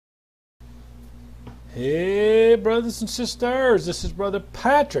Hey, brothers and sisters, this is Brother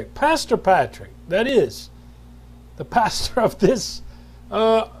Patrick, Pastor Patrick, that is, the pastor of this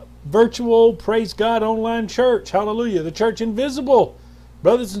virtual, praise God, online church. Hallelujah, the church invisible.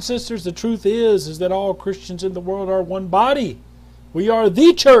 Brothers and sisters, the truth is that all Christians in the world are one body. We are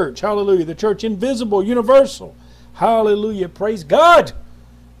the church, hallelujah, the church invisible, universal. Hallelujah, praise God.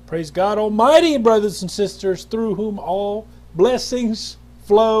 Praise God Almighty, brothers and sisters, through whom all blessings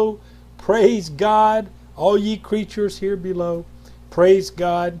flow. Praise God, all ye creatures here below. Praise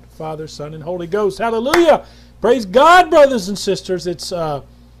God, Father, Son, and Holy Ghost. Hallelujah. Praise God, brothers and sisters. It's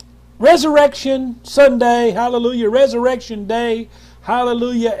Resurrection Sunday. Hallelujah. Resurrection Day.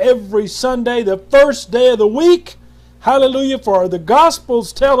 Hallelujah. Every Sunday, the first day of the week. Hallelujah. For the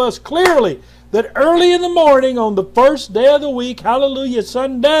Gospels tell us clearly that early in the morning on the first day of the week, hallelujah,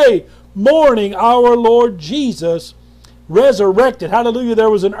 Sunday morning, our Lord Jesus resurrected. Hallelujah. There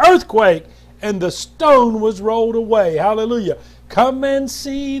was an earthquake and the stone was rolled away. Hallelujah. Come and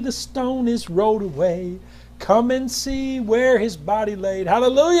see, the stone is rolled away. Come and see where his body laid.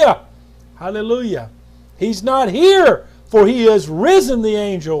 Hallelujah. Hallelujah. He's not here, for he is risen, the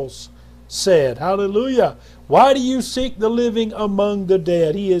angels said. Hallelujah. Why do you seek the living among the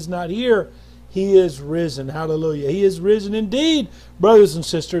dead? He is not here. He is risen. Hallelujah. He is risen indeed, brothers and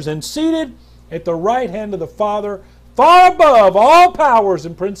sisters, and seated at the right hand of the Father, far above all powers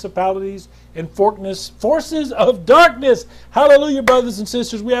and principalities and forces of darkness. Hallelujah, brothers and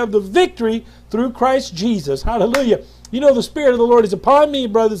sisters. We have the victory through Christ Jesus. Hallelujah. You know, the Spirit of the Lord is upon me,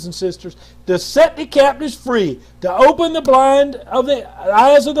 brothers and sisters, to set the captives free, to open the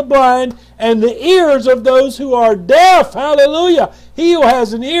eyes of the blind and the ears of those who are deaf. Hallelujah. He who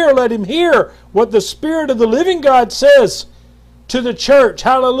has an ear, let him hear what the Spirit of the living God says to the church.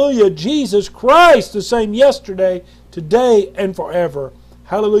 Hallelujah. Jesus Christ, the same yesterday, today, and forever.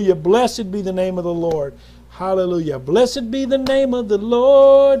 Hallelujah. Blessed be the name of the Lord. Hallelujah. Blessed be the name of the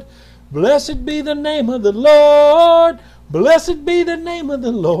Lord. Blessed be the name of the Lord. Blessed be the name of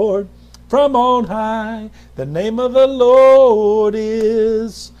the Lord from on high. The name of the Lord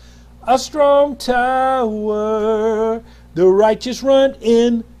is a strong tower. The righteous run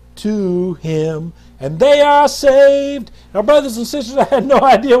into him, and they are saved. Now, brothers and sisters, I had no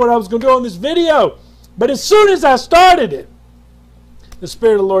idea what I was going to do on this video. But as soon as I started it, the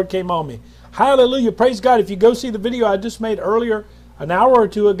Spirit of the Lord came on me. Hallelujah. Praise God. If you go see the video I just made earlier, an hour or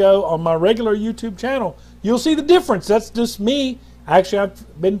two ago on my regular YouTube channel, you'll see the difference. That's just me. Actually,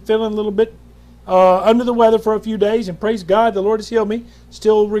 I've been feeling a little bit under the weather for a few days, and praise God, the Lord has healed me.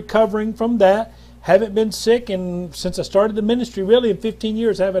 Still recovering from that. Haven't been sick, and since I started the ministry, really in 15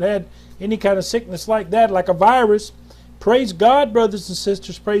 years, haven't had any kind of sickness like that, like a virus. Praise God, brothers and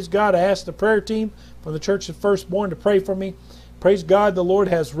sisters. Praise God. I asked the prayer team from the Church of Firstborn to pray for me. Praise God, the Lord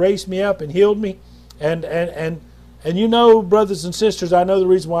has raised me up and healed me. And you know, brothers and sisters, I know the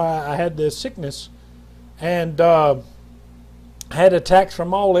reason why I had this sickness. And had attacks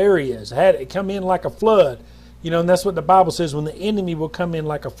from all areas. Had it come in like a flood. You know, and that's what the Bible says. When the enemy will come in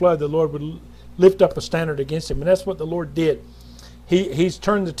like a flood, the Lord would lift up a standard against him. And that's what the Lord did. He's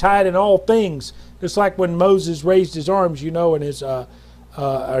turned the tide in all things. Just like when Moses raised his arms, you know, and his,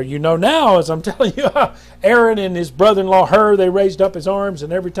 you know now, as I'm telling you, Aaron and his brother-in-law Hur, they raised up his arms,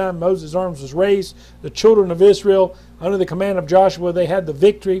 and every time Moses' arms was raised, the children of Israel, under the command of Joshua, they had the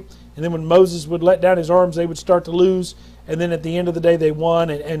victory. And then when Moses would let down his arms, they would start to lose. And then at the end of the day, they won,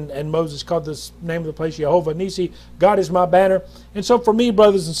 and Moses called the name of the place Jehovah Nisi. God is my banner. And so for me,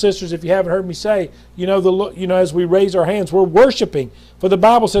 brothers and sisters, if you haven't heard me say, you know, as we raise our hands, we're worshiping. For the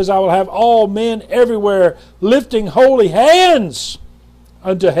Bible says, I will have all men everywhere lifting holy hands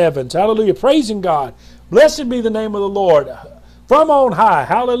unto heavens. Hallelujah. Praising God. Blessed be the name of the Lord from on high.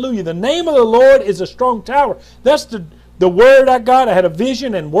 Hallelujah. The name of the Lord is a strong tower. That's the word I got. I had a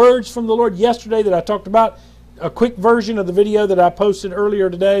vision and words from the Lord yesterday that I talked about. A quick version of the video that I posted earlier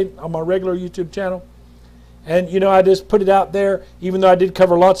today on my regular YouTube channel. And, you know, I just put it out there, even though I did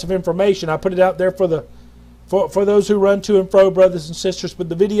cover lots of information. I put it out there for those who run to and fro, brothers and sisters. But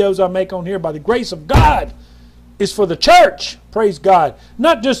the videos I make on here, by the grace of God, is for the church. Praise God.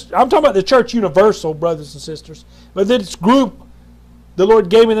 Not just, I'm talking about the church universal, brothers and sisters. But this group, the Lord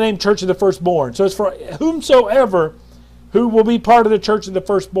gave me the name Church of the Firstborn. So it's for whomsoever who will be part of the Church of the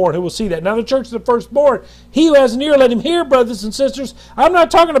Firstborn, who will see that. Now the Church of the Firstborn, he who has an ear, let him hear, brothers and sisters. I'm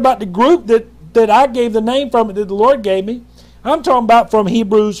not talking about the group that I gave the name from, that the Lord gave me. I'm talking about from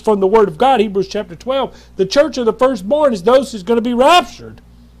Hebrews, from the Word of God, Hebrews chapter 12. The Church of the Firstborn is those who's going to be raptured.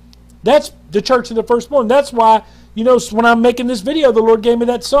 That's the Church of the Firstborn. That's why, you know, when I'm making this video, the Lord gave me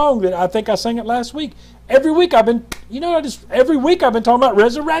that song that I think I sang it last week. Every week I've been, every week I've been talking about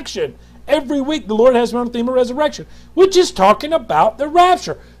resurrection. Every week the Lord has me on the theme of resurrection, which is talking about the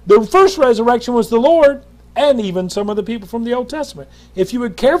rapture. The first resurrection was the Lord and even some of the people from the Old Testament. If you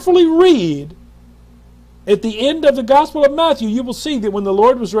would carefully read at the end of the Gospel of Matthew, you will see that when the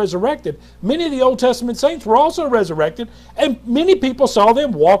Lord was resurrected, many of the Old Testament saints were also resurrected, and many people saw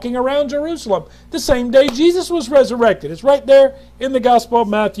them walking around Jerusalem the same day Jesus was resurrected. It's right there in the Gospel of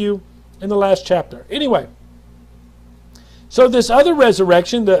Matthew in the last chapter. Anyway, so this other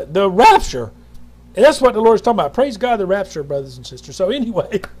resurrection, the rapture, that's what the Lord's talking about. Praise God, the rapture, brothers and sisters. So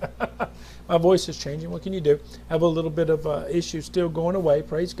anyway, my voice is changing. What can you do? I have a little bit of issue still going away.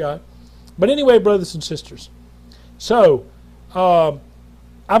 Praise God. But anyway, brothers and sisters, so I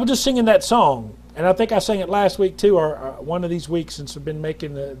was just singing that song, and I think I sang it last week too, or one of these weeks, since I've been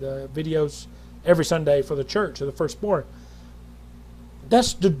making the videos every Sunday for the church of the firstborn.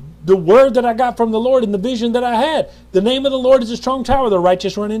 That's the word that I got from the Lord and the vision that I had. The name of the Lord is a strong tower. The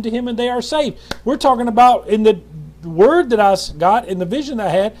righteous run into him and they are saved. We're talking about, in the word that I got in the vision I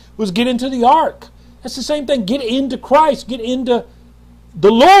had, was get into the ark. That's the same thing. Get into Christ. Get into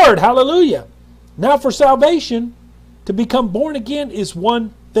the Lord. Hallelujah. Now for salvation, to become born again is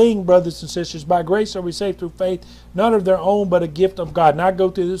one thing, brothers and sisters. By grace are we saved through faith, not of their own, but a gift of God. And I go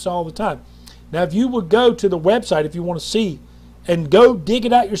through this all the time. Now if you would go to the website, if you want to see, and go dig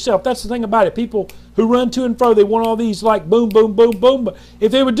it out yourself. That's the thing about it. People who run to and fro, they want all these like boom, boom, boom, boom. But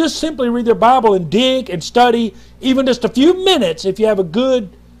if they would just simply read their Bible and dig and study, even just a few minutes, if you have a good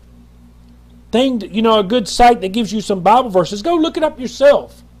thing, a good site that gives you some Bible verses, go look it up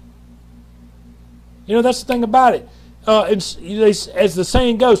yourself. That's the thing about it. As the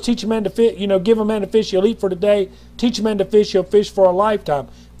saying goes, teach a man to fish, give a man to fish, he'll eat for today. Teach a man to fish, he'll fish for a lifetime.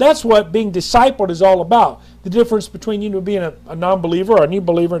 That's what being discipled is all about. The difference between being a non-believer or a new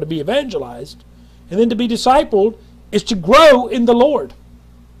believer and to be evangelized, and then to be discipled, is to grow in the Lord.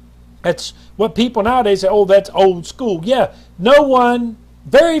 That's what people nowadays say, oh, that's old school. Yeah,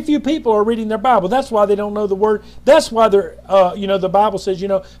 very few people are reading their Bible. That's why they don't know the Word. That's why the Bible says,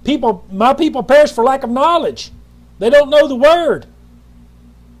 my people perish for lack of knowledge. They don't know the Word.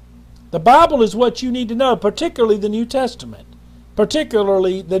 The Bible is what you need to know, particularly the New Testament.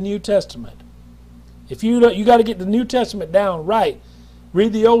 Particularly the New Testament. If you got to get the New Testament down right.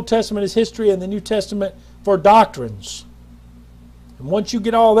 Read the Old Testament as history and the New Testament for doctrines. And once you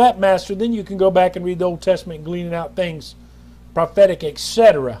get all that mastered, then you can go back and read the Old Testament and gleaning out things prophetic,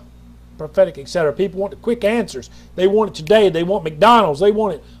 etc. Prophetic, etc. People want the quick answers. They want it today. They want McDonald's. They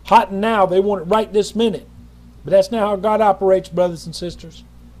want it hot and now. They want it right this minute. But that's not how God operates, brothers and sisters.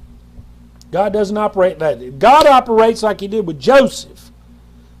 God doesn't operate like that. God operates like he did with Joseph.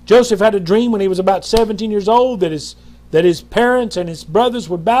 Joseph had a dream when he was about 17 years old that his parents and his brothers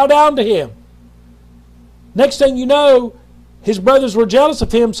would bow down to him. Next thing you know, his brothers were jealous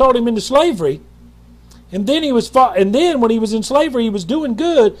of him, sold him into slavery. And then when he was in slavery, he was doing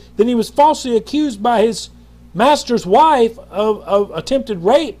good. Then he was falsely accused by his master's wife of attempted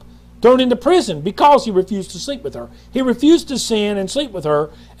rape, thrown into prison because he refused to sleep with her. He refused to sin and sleep with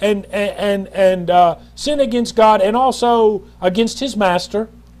her and sin against God and also against his master,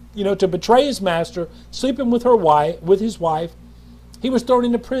 to betray his master, sleeping with his wife. He was thrown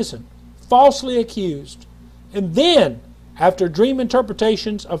into prison, falsely accused. And then, after dream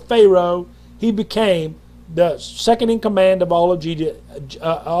interpretations of Pharaoh, he became the second in command of all of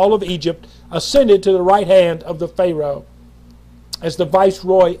Egypt, ascended to the right hand of the Pharaoh as the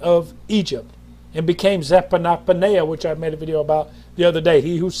viceroy of Egypt, and became Zephaniah, which I made a video about the other day.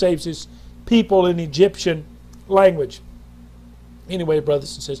 He who saves his people in Egyptian language. Anyway,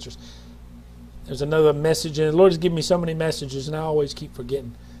 brothers and sisters, there's another message, and the Lord has given me so many messages, and I always keep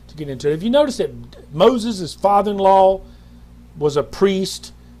forgetting to get into it. If you notice that Moses, his father-in-law, was a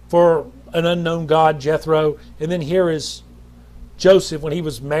priest for an unknown God, Jethro, and then here is Joseph, when he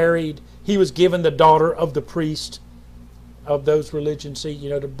was married, he was given the daughter of the priest of those religions,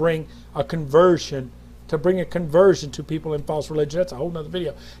 to bring a conversion to people in false religion. That's a whole nother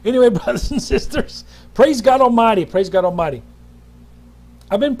video. Anyway, brothers and sisters, praise God Almighty. Praise God Almighty.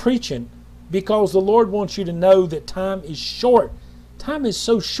 I've been preaching because the Lord wants you to know that time is short. Time is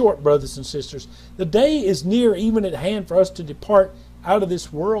so short, brothers and sisters. The day is near, even at hand, for us to depart out of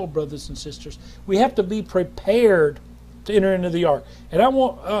this world, brothers and sisters. We have to be prepared to enter into the ark. And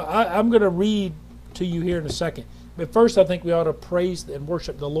I'm going to read to you here in a second. But first, I think we ought to praise and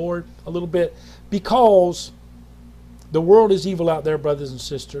worship the Lord a little bit, because the world is evil out there, brothers and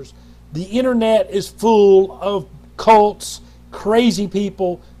sisters. The internet is full of cults, crazy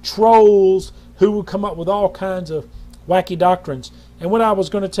people, trolls who would come up with all kinds of wacky doctrines. And what I was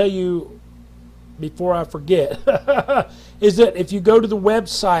going to tell you before I forget, is that if you go to the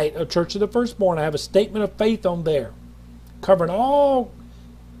website of Church of the Firstborn, I have a statement of faith on there, covering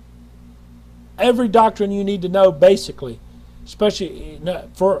every doctrine you need to know, basically, especially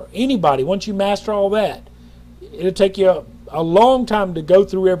for anybody. Once you master all that, it'll take you a long time to go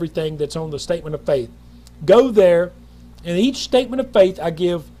through everything that's on the statement of faith. Go there, and each statement of faith I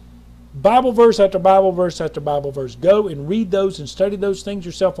give Bible verse after Bible verse after Bible verse. Go and read those and study those things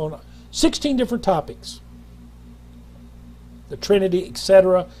yourself on 16 different topics. The Trinity,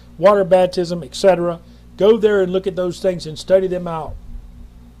 etc., water baptism, etc. Go there and look at those things and study them out.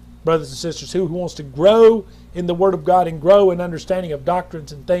 Brothers and sisters, who wants to grow in the Word of God and grow in understanding of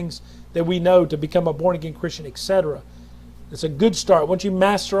doctrines and things that we know to become a born-again Christian, etc. It's a good start. Once you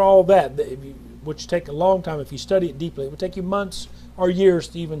master all that, which take a long time if you study it deeply, it will take you months or years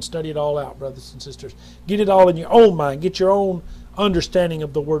to even study it all out, brothers and sisters. Get it all in your own mind. Get your own understanding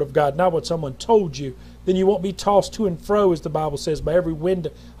of the Word of God, not what someone told you. Then you won't be tossed to and fro, as the Bible says, by every wind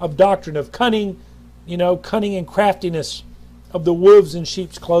of doctrine, of cunning, cunning and craftiness, of the wolves in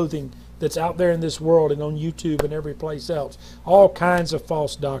sheep's clothing that's out there in this world and on YouTube and every place else. All kinds of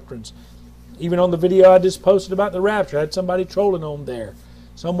false doctrines. Even on the video I just posted about the rapture, I had somebody trolling on there.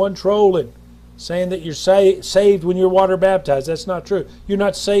 Someone trolling, saying that you're saved when you're water baptized. That's not true. You're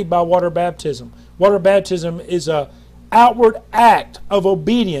not saved by water baptism. Water baptism is an outward act of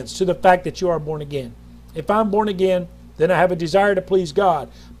obedience to the fact that you are born again. If I'm born again, then I have a desire to please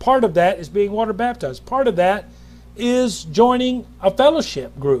God. Part of that is being water baptized. Part of that is joining a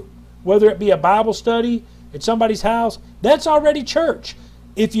fellowship group, whether it be a Bible study at somebody's house. That's already church.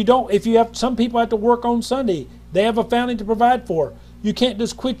 If you have some people have to work on Sunday, they have a family to provide for. You can't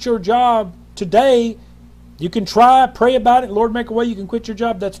just quit your job today. You can try, pray about it, Lord, make a way you can quit your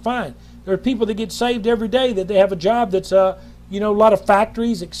job. That's fine. There are people that get saved every day that they have a job that's a lot of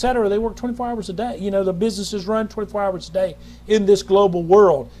factories, etc. They work 24 hours a day. The businesses run 24 hours a day in this global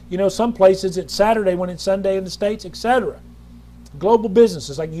world. Some places it's Saturday when it's Sunday in the States, etc. Global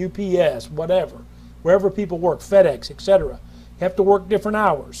businesses like UPS, whatever, wherever people work, FedEx, etc. You have to work different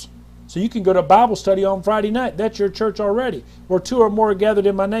hours. So you can go to a Bible study on Friday night. That's your church already. Where two or more are gathered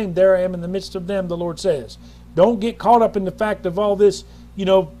in my name, there I am in the midst of them, the Lord says. Don't get caught up in the fact of all this,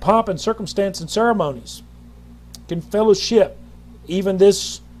 pomp and circumstance and ceremonies. You can fellowship. Even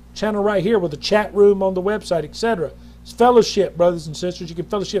this channel right here with a chat room on the website, etc. It's fellowship, brothers and sisters. You can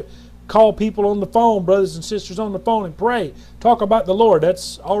fellowship. Call people on the phone, brothers and sisters on the phone, and pray. Talk about the Lord.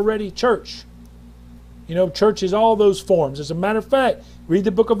 That's already church. Church is all those forms. As a matter of fact, read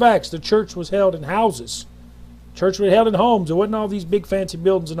the book of Acts. The church was held in houses. Church was held in homes. There wasn't all these big fancy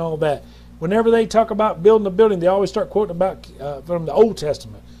buildings and all that. Whenever they talk about building a building, they always start quoting about from the Old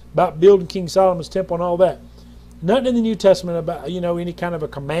Testament, about building King Solomon's temple and all that. Nothing in the New Testament about any kind of a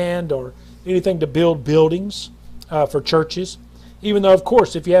command or anything to build buildings for churches. Even though, of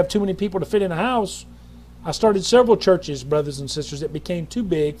course, if you have too many people to fit in a house, I started several churches, brothers and sisters, that became too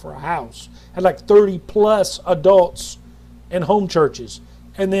big for a house. Had like 30 plus adults in home churches.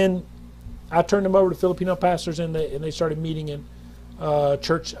 And then I turned them over to Filipino pastors, and they started meeting in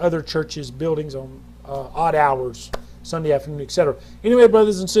other churches, buildings on odd hours, Sunday afternoon, etc. Anyway,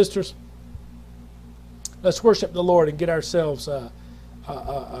 brothers and sisters, let's worship the Lord and get ourselves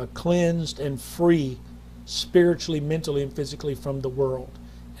cleansed and free spiritually, mentally, and physically from the world.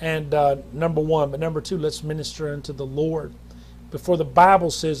 And number one. But number two, let's minister unto the Lord. Before the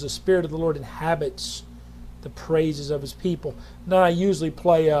Bible says the Spirit of the Lord inhabits the praises of His people. Now I usually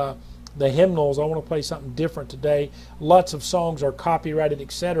play the hymnals. I want to play something different today. Lots of songs are copyrighted,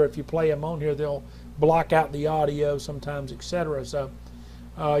 etc. If you play them on here, they'll block out the audio sometimes, etc. So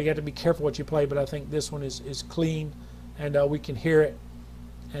you have to be careful what you play, but I think this one is clean, and we can hear it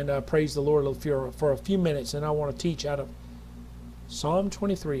and praise the Lord for a few minutes. And I want to teach out of Psalm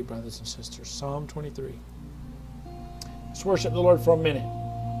 23, brothers and sisters. Psalm 23. Let's worship the Lord for a minute.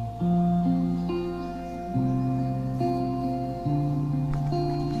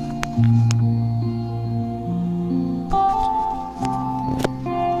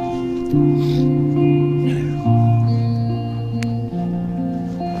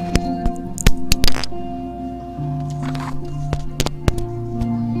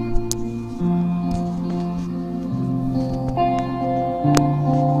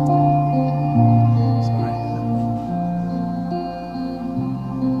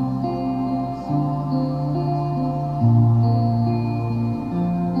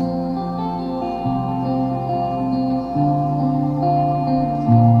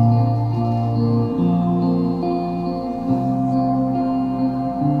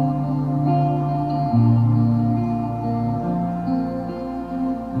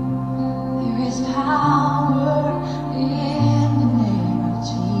 There is power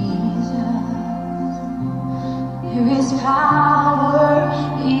power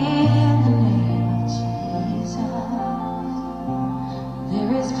in the name of Jesus.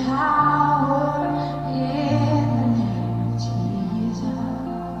 There is power in the name of Jesus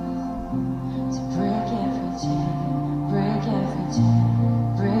to break every chain, break every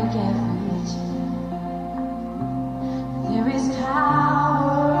chain, break every chain. There is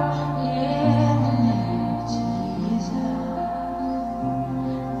power in the name of Jesus.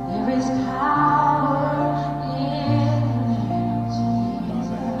 There is power in the name of Jesus.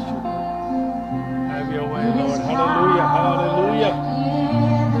 Have your way, Lord. Hallelujah, hallelujah.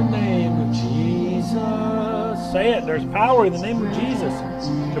 In the name of Jesus. Say it. There's power in the name of Jesus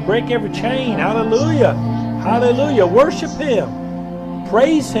to break every chain. Hallelujah. Hallelujah. Worship Him.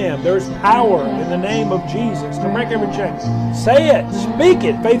 Praise Him. There's power in the name of Jesus to break every chain. Say it. Speak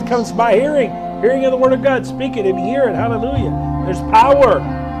it. Faith comes by hearing. Hearing of the Word of God. Speak it and hear it. Hallelujah. There's power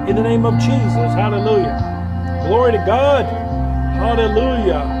in the name of Jesus. Hallelujah. Glory to God.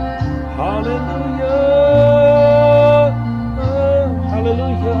 Hallelujah. Hallelujah.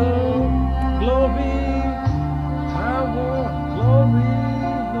 Hallelujah. Glory. Power. Glory,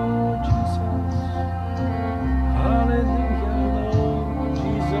 Lord Jesus. Hallelujah, Lord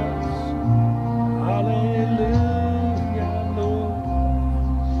Jesus. Hallelujah, Lord.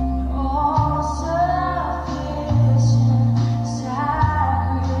 All sufficient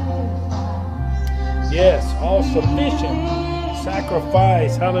sacrifice. Yes, all sufficient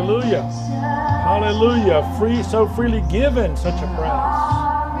sacrifice. Hallelujah. Hallelujah. Free, so freely given such a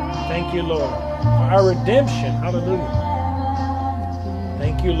price. Thank you, Lord, for our redemption. Hallelujah.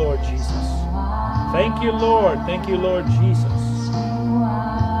 Thank you, Lord Jesus. Thank you, Lord. Thank you, Lord Jesus.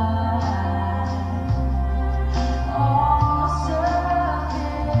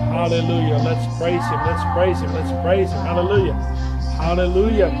 Hallelujah. Let's praise Him. Let's praise Him. Let's praise Him. Hallelujah.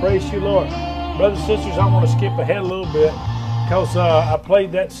 Hallelujah. Praise you, Lord. Brothers and sisters, I want to skip ahead a little bit because I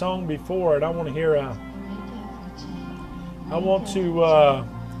played that song before and I want to hear, I want to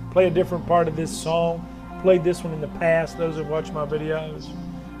play a different part of this song. Played this one in the past, those who watch my videos.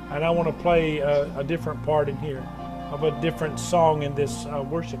 And I want to play a different part in here of a different song in this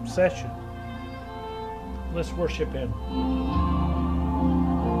worship session. Let's worship Him.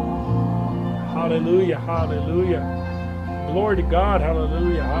 Hallelujah, hallelujah. Glory to God,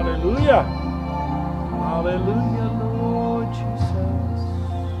 hallelujah, hallelujah. Hallelujah, Lord Jesus.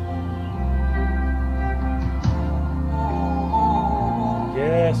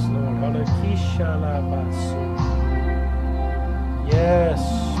 Yes, Lord, hallelujah. Yes,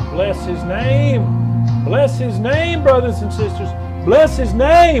 bless His name. Bless His name, brothers and sisters. Bless His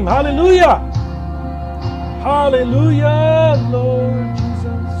name, hallelujah. Hallelujah, Lord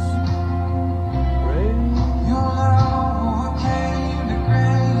Jesus.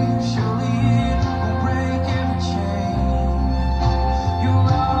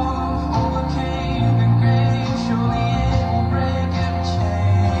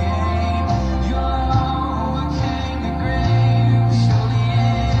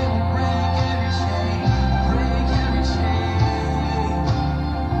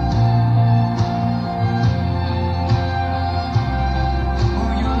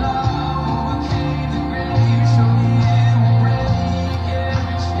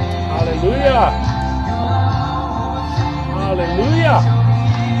 Hallelujah.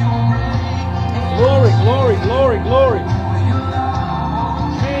 Glory, glory, glory, glory.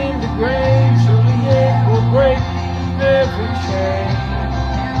 Came the grave, surely it will break every chain.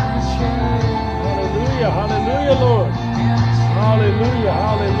 Hallelujah, hallelujah, Lord. Hallelujah,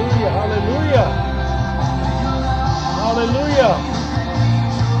 hallelujah, hallelujah. Hallelujah.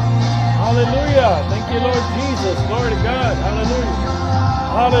 Hallelujah. Thank you, Lord Jesus. Glory to God. Hallelujah.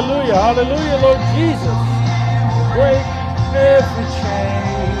 Hallelujah, hallelujah, Lord Jesus. Break every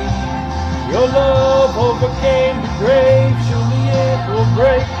chain. Your love overcame the grave. Surely it will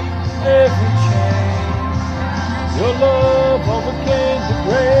break every chain. Your love overcame the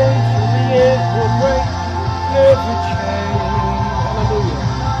grave. Surely it will break every chain. Hallelujah.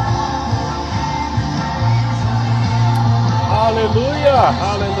 Hallelujah.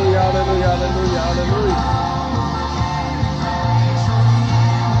 Hallelujah. Hallelujah. Hallelujah. Hallelujah.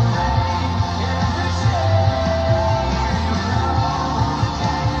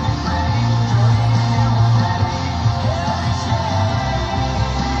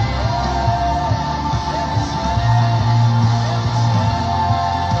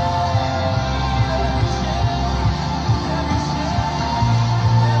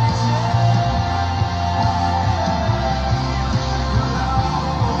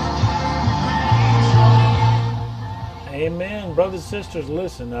 Amen. Brothers and sisters,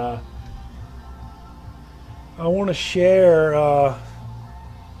 listen. I want to share, I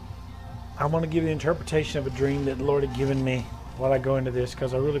want to give the interpretation of a dream that the Lord had given me while I go into this,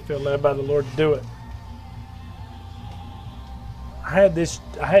 because I really feel led by the Lord to do it. I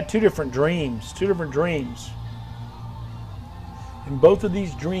had two different dreams. In both of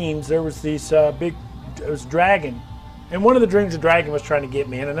these dreams, there was this it was dragon. And one of the dreams, the dragon was trying to get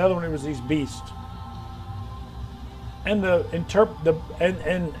me, and another one, it was these beasts. And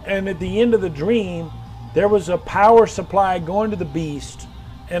and at the end of the dream, there was a power supply going to the beast,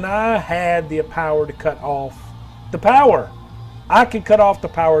 and I had the power to cut off the power. I could cut off the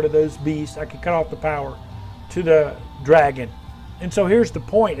power to those beasts. I could cut off the power to the dragon. And so here's the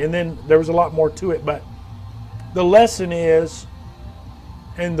point, and then there was a lot more to it, but the lesson is,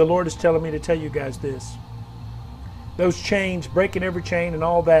 and the Lord is telling me to tell you guys this, those chains, breaking every chain and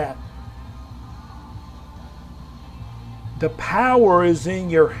all that, the power is in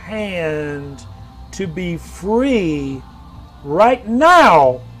your hand to be free right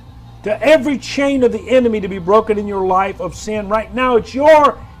now, to every chain of the enemy to be broken in your life of sin. Right now, it's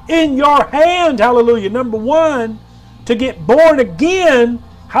in your hand. Hallelujah. Number one, to get born again.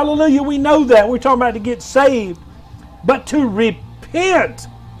 Hallelujah. We know that. We're talking about to get saved. But to repent.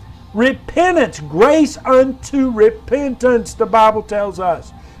 Repentance. Grace unto repentance, the Bible tells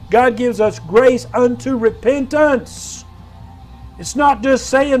us. God gives us grace unto repentance. It's not just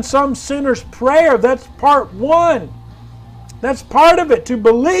saying some sinner's prayer. That's part one. That's part of it, to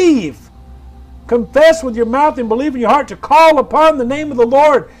believe. Confess with your mouth and believe in your heart, to call upon the name of the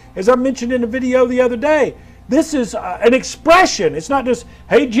Lord. As I mentioned in a video the other day, this is an expression. It's not just,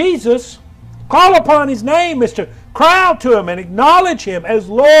 hey Jesus, call upon His name. It's to cry out to Him and acknowledge Him as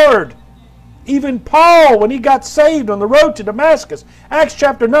Lord. Even Paul, when he got saved on the road to Damascus, Acts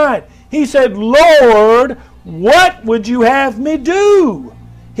chapter 9, he said, Lord, what would you have me do?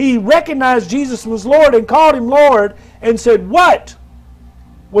 He recognized Jesus was Lord and called Him Lord and said, what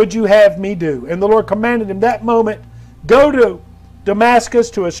would you have me do? And the Lord commanded him that moment, go to Damascus,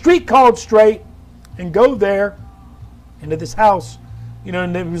 to a street called Straight, and go there into this house. You know,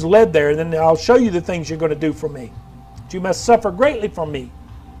 and he was led there. And then I'll show you the things you're going to do for me. But you must suffer greatly for me,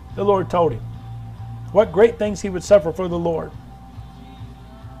 the Lord told him. What great things he would suffer for the Lord.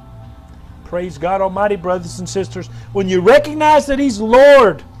 Praise God Almighty, brothers and sisters. When you recognize that He's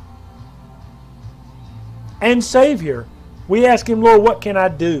Lord and Savior, we ask Him, Lord, what can I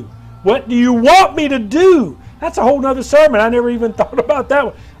do? What do you want me to do? That's a whole other sermon. I never even thought about that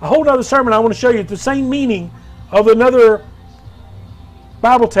one. A whole other sermon I want to show you. The same meaning of another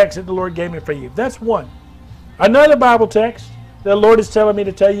Bible text that the Lord gave me for you. That's one. Another Bible text that the Lord is telling me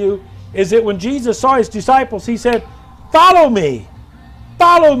to tell you is that when Jesus saw His disciples, He said, follow me.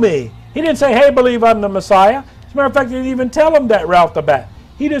 Follow me. He didn't say, hey, believe I'm the Messiah. As a matter of fact, He didn't even tell them that right off the bat.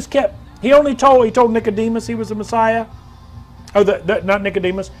 He told Nicodemus he was the Messiah. Oh, not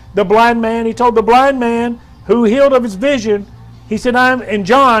Nicodemus, the blind man. He told the blind man who healed of his vision, he said, and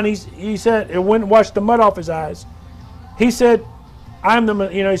John, he said, it went and washed the mud off his eyes. He said,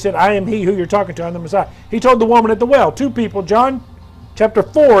 he said, I am He who you're talking to, I'm the Messiah. He told the woman at the well, two people, John chapter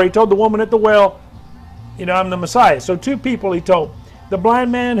 4, He told the woman at the well, I'm the Messiah. So two people He told. The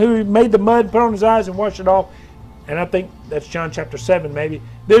blind man who made the mud, put on his eyes and washed it off. And I think that's John chapter 7 maybe.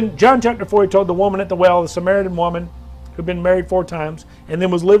 Then John chapter 4, He told the woman at the well, the Samaritan woman who'd been married 4 times and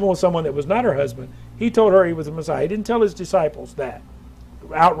then was living with someone that was not her husband. He told her He was the Messiah. He didn't tell His disciples that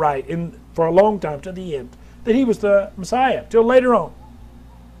outright for a long time to the end, that He was the Messiah, till later on.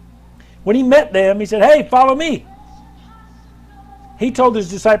 When He met them, He said, hey, follow me. He told His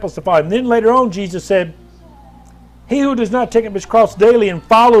disciples to follow Him. Then later on, Jesus said, he who does not take up his cross daily and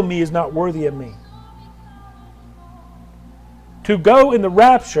follow me is not worthy of me. To go in the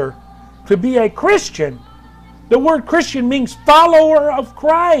rapture, to be a Christian, the word Christian means follower of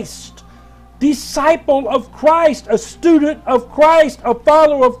Christ, disciple of Christ, a student of Christ, a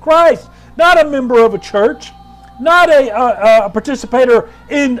follower of Christ, not a member of a church, not a participator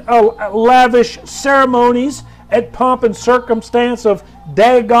in lavish ceremonies at pomp and circumstance of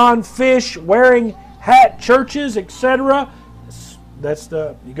daggone fish wearing hat churches, etc.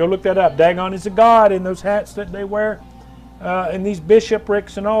 You go look that up. Dagon is a god in those hats that they wear, and these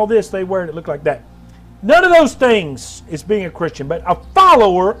bishoprics and all this, they wear it look like that. None of those things is being a Christian, but a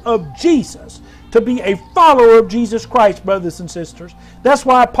follower of Jesus. To be a follower of Jesus Christ, brothers and sisters. That's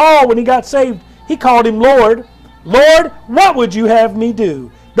why Paul, when he got saved, he called Him Lord. Lord, what would you have me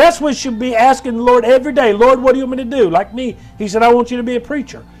do? That's what we should be asking the Lord every day. Lord, what do you want me to do? Like me, He said, I want you to be a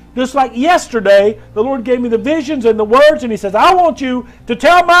preacher. Just like yesterday, the Lord gave me the visions and the words, and He says, I want you to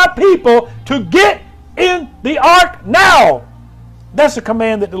tell my people to get in the ark now. That's a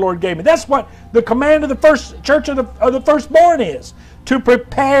command that the Lord gave me. That's what the command of the first church of the firstborn is. To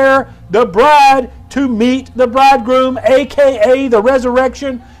prepare the bride to meet the bridegroom, a.k.a. the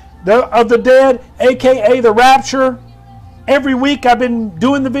resurrection of the dead, a.k.a. the rapture. Every week I've been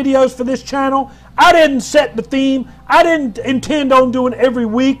doing the videos for this channel. I didn't set the theme. I didn't intend on doing every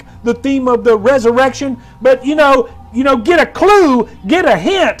week the theme of the resurrection. But, get a clue, get a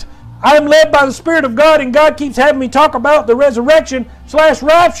hint. I'm led by the Spirit of God, and God keeps having me talk about the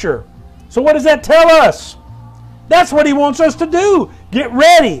resurrection/rapture. So what does that tell us? That's what He wants us to do. Get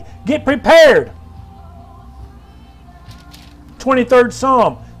ready. Get prepared. 23rd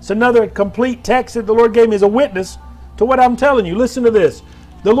Psalm. It's another complete text that the Lord gave me as a witness to what I'm telling you. Listen to this.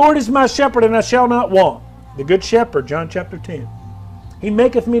 The Lord is my shepherd, and I shall not want. The good shepherd, John chapter 10. He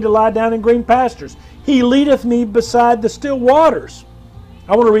maketh me to lie down in green pastures. He leadeth me beside the still waters.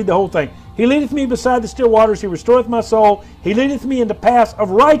 I want to read the whole thing. He leadeth me beside the still waters. He restoreth my soul. He leadeth me into paths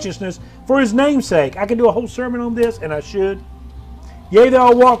of righteousness for His name's sake. I could do a whole sermon on this, and I should. Yea, though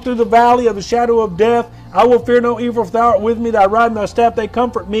I walk through the valley of the shadow of death, I will fear no evil, for Thou art with me. Thy rod and Thy staff, they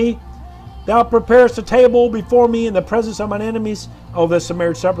comfort me. Thou preparest a table before me in the presence of mine enemies. Oh, that's the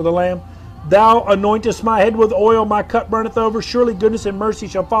marriage supper of the Lamb. Thou anointest my head with oil, my cup burneth over. Surely goodness and mercy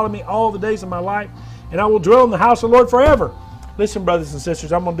shall follow me all the days of my life, and I will dwell in the house of the Lord forever. Listen, brothers and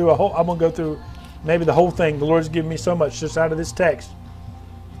sisters, I'm going to go through maybe the whole thing. The Lord's given me so much just out of this text.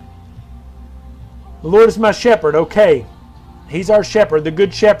 The Lord is my shepherd. Okay. He's our shepherd, the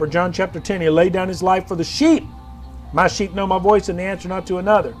good shepherd. John chapter 10. He laid down His life for the sheep. My sheep know my voice, and they answer not to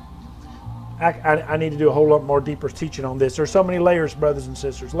another. I need to do a whole lot more deeper teaching on this. There's so many layers, brothers and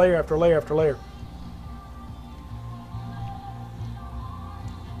sisters. Layer after layer after layer.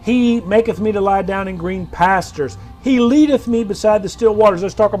 He maketh me to lie down in green pastures. He leadeth me beside the still waters.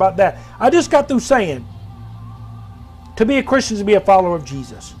 Let's talk about that. I just got through saying, to be a Christian is to be a follower of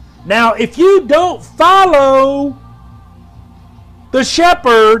Jesus. Now, if you don't follow the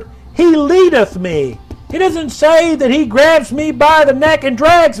shepherd, He leadeth me. He doesn't say that He grabs me by the neck and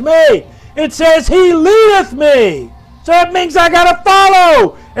drags me. It says He leadeth me. So that means I got to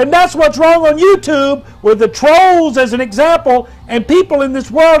follow. And that's what's wrong on YouTube with the trolls as an example, and people in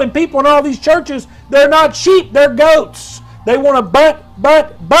this world and people in all these churches. They're not sheep, they're goats. They want to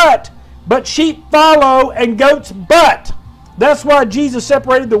but sheep follow and goats butt. That's why Jesus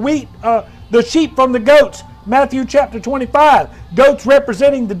separated the sheep from the goats. Matthew chapter 25. Goats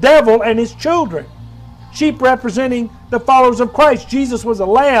representing the devil and his children. Sheep representing the followers of Christ. Jesus was a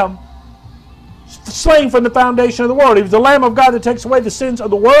lamb slain from the foundation of the world. He was the Lamb of God that takes away the sins of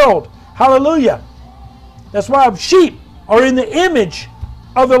the world. Hallelujah. That's why sheep are in the image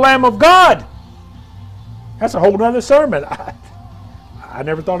of the Lamb of God. That's a whole other sermon. I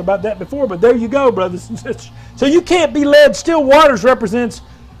never thought about that before, but there you go, brothers and sisters. So you can't be led. Still waters represents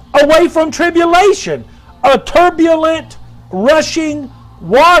away from tribulation. A turbulent, rushing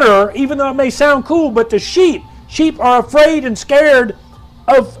water, even though it may sound cool, but the sheep are afraid and scared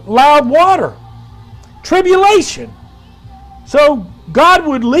of loud water. Tribulation. So God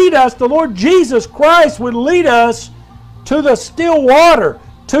would lead us, the Lord Jesus Christ would lead us to the still water,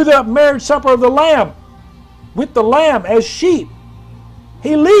 to the marriage supper of the Lamb, with the Lamb as sheep.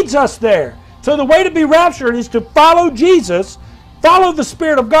 He leads us there. So the way to be raptured is to follow Jesus, follow the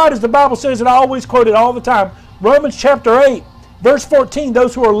Spirit of God, as the Bible says, and I always quote it all the time. Romans chapter 8, verse 14,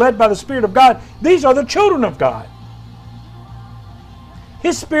 those who are led by the Spirit of God, these are the children of God.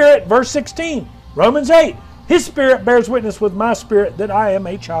 His Spirit, verse 16, Romans 8, His Spirit bears witness with my spirit that I am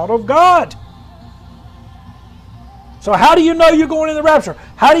a child of God. So how do you know you're going in the rapture?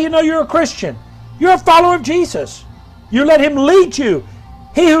 How do you know you're a Christian? You're a follower of Jesus. You let Him lead you.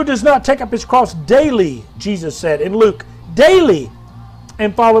 He who does not take up his cross daily, Jesus said in Luke, daily,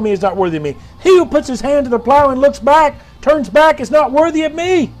 and follow me is not worthy of me. He who puts his hand to the plow and looks back, turns back, is not worthy of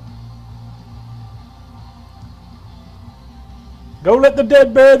me. Go let the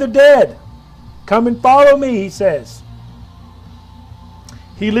dead bury the dead. Come and follow me, He says.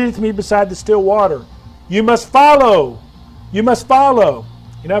 He leadeth me beside the still water. You must follow. You must follow.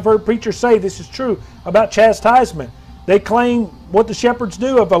 You know, I've heard preachers say this is true about chastisement. They claim what the shepherds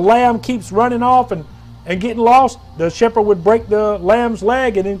do. If a lamb keeps running off and getting lost, the shepherd would break the lamb's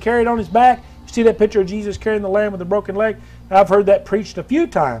leg and then carry it on his back. You see that picture of Jesus carrying the lamb with a broken leg? I've heard that preached a few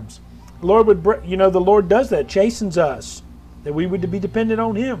times. The Lord the Lord does that, chastens us, that we would be dependent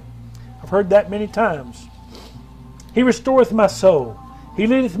on Him. I've heard that many times. He restoreth my soul. He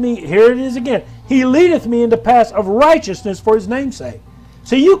leadeth me, here it is again, He leadeth me into paths of righteousness for His name's sake.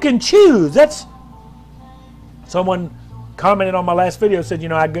 So you can choose. That's someone commented on my last video, said,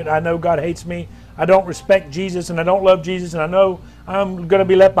 I know God hates me. I don't respect Jesus, and I don't love Jesus, and I know I'm going to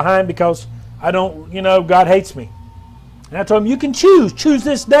be left behind because I don't, God hates me. And I told him, you can choose. Choose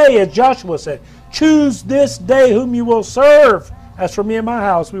this day, as Joshua said. Choose this day whom you will serve. As for me and my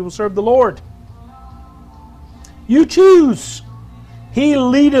house, we will serve the Lord. You choose. He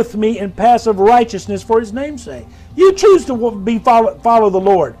leadeth me in paths of righteousness for his name's sake. You choose to follow the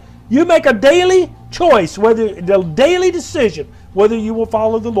Lord. You make a daily choice, the daily decision, whether you will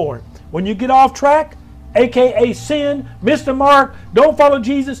follow the Lord. When you get off track, a.k.a. sin, miss the mark, don't follow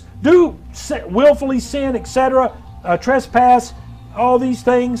Jesus, do willfully sin, etc., trespass, all these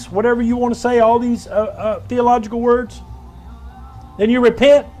things, whatever you want to say, all these theological words, then you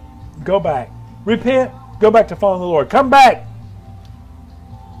repent, go back. Repent, go back to following the Lord. Come back.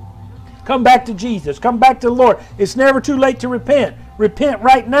 Come back to Jesus. Come back to the Lord. It's never too late to repent. Repent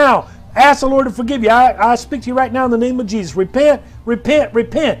right now. Ask the Lord to forgive you. I speak to you right now in the name of Jesus. Repent, repent,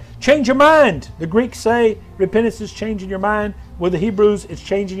 repent. Change your mind. The Greeks say repentance is changing your mind. With the Hebrews, it's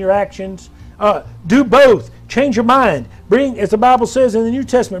changing your actions. Do both. Change your mind. Bring, as the Bible says in the New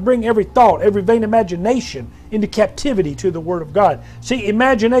Testament, bring every thought, every vain imagination into captivity to the Word of God. See,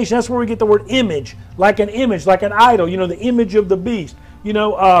 imagination, that's where we get the word image. Like an image, like an idol. The image of the beast.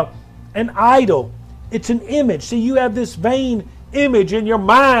 An idol. It's an image. See, you have this vain image in your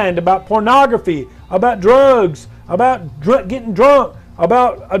mind about pornography, about drugs, about getting drunk,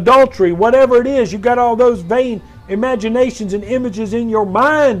 about adultery, whatever it is. You've got all those vain imaginations and images in your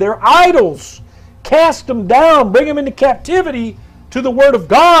mind. They're idols. Cast them down. Bring them into captivity to the Word of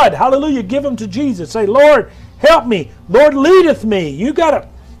God. Hallelujah. Give them to Jesus. Say, Lord, help me. Lord, leadeth me. You got to.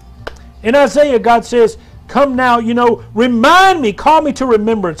 In Isaiah, God says, come now, remind me, call me to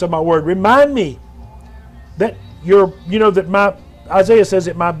remembrance of my word. Remind me that Isaiah says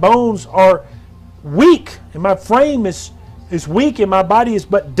that my bones are weak and my frame is weak and my body is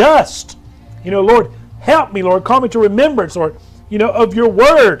but dust. Lord, help me, Lord. Call me to remembrance, Lord, of your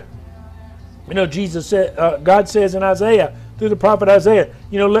word. Jesus said, God says in Isaiah, through the prophet Isaiah,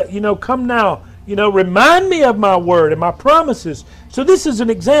 come now, remind me of my word and my promises. So this is an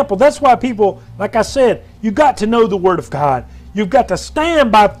example. That's why people, like I said, you've got to know the Word of God. You've got to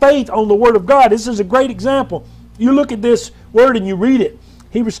stand by faith on the Word of God. This is a great example. You look at this word and you read it.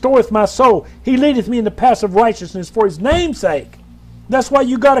 He restoreth my soul. He leadeth me in the paths of righteousness for his name's sake. That's why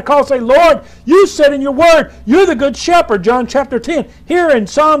you got to call, say, Lord, you said in your word, you're the good shepherd, John chapter 10. Here in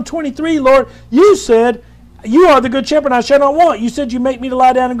Psalm 23, Lord, you said, you are the good shepherd, and I shall not want. You said you make me to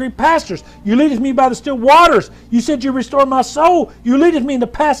lie down in green pastures. You leadeth me by the still waters. You said you restore my soul. You leadeth me in the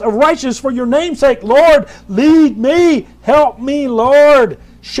paths of righteousness for your name's sake. Lord, lead me. Help me, Lord.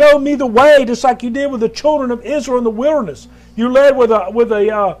 Show me the way, just like you did with the children of Israel in the wilderness. You led with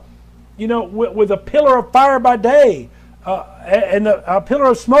a pillar of fire by day, and a pillar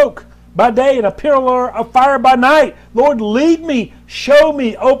of smoke by day and a pillar of fire by night. Lord, lead me, show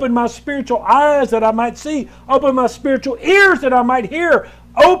me, open my spiritual eyes that I might see, open my spiritual ears that I might hear,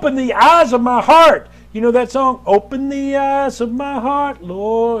 open the eyes of my heart. You know that song, open the eyes of my heart,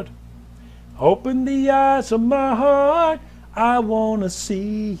 Lord. Open the eyes of my heart, I want to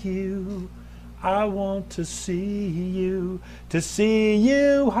see you. I want to see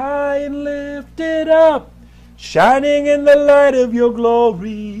you high and lifted up, shining in the light of your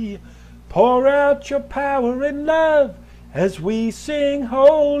glory. Pour out your power and love as we sing,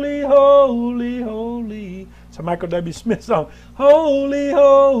 holy, holy, holy. It's a Michael W. Smith song. Holy,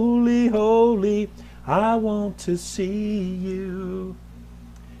 holy, holy. I want to see you.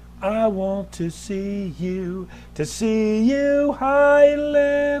 I want to see you high and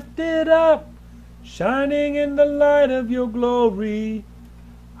lifted up, shining in the light of your glory.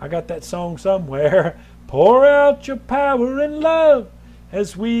 I got that song somewhere. Pour out your power and love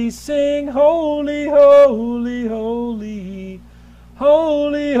as we sing, holy, holy, holy,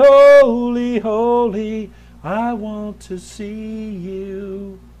 holy, holy, holy. I want to see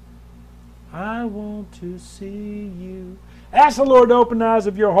you. I want to see you. Ask the Lord to open the eyes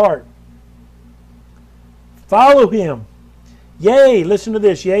of your heart. Follow Him. Yea, listen to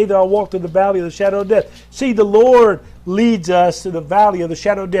this. Yea, though I walk through the valley of the shadow of death. See, the Lord leads us to the valley of the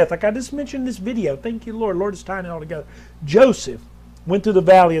shadow of death. Like I just mentioned in this video. Thank you, Lord. Lord is tying it all together. Joseph went through the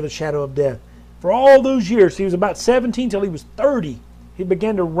valley of the shadow of death. For all those years, he was about 17 till he was 30. He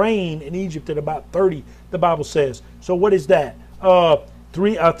began to reign in Egypt at about 30, the Bible says. So what is that?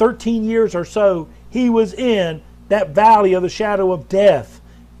 13 years or so, he was in that valley of the shadow of death.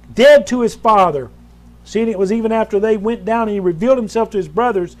 Dead to his father. See, it was even after they went down and he revealed himself to his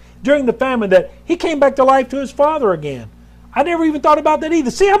brothers during the famine that he came back to life to his father again. I never even thought about that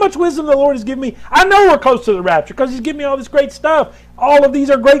either. See how much wisdom the Lord has given me? I know we're close to the rapture because He's given me all this great stuff. All of these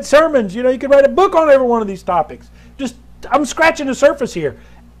are great sermons. You could write a book on every one of these topics. Just I'm scratching the surface here.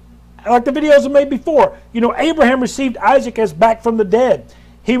 Like the videos I made before. Abraham received Isaac as back from the dead.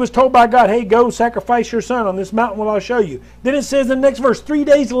 He was told by God, hey, go sacrifice your son on this mountain where I'll show you. Then it says in the next verse, 3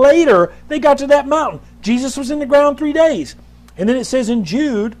 days later, they got to that mountain. Jesus was in the ground 3 days. And then it says in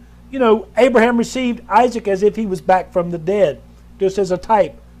Jude, Abraham received Isaac as if he was back from the dead. Just as a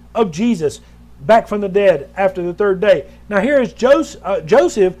type of Jesus, back from the dead after the 3rd day. Now here is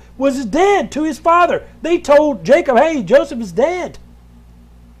Joseph was dead to his father. They told Jacob, hey, Joseph is dead.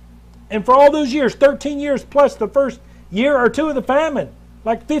 And for all those years, 13 years plus the first year or two of the famine,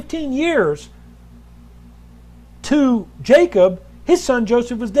 like 15 years, to Jacob, his son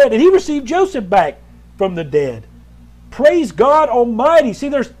Joseph was dead. And he received Joseph back from the dead. Praise God Almighty. See,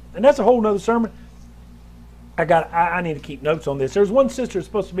 and that's a whole nother sermon. I need to keep notes on this. There's one sister who's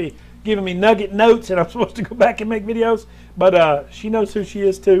supposed to be giving me nugget notes, and I'm supposed to go back and make videos, but she knows who she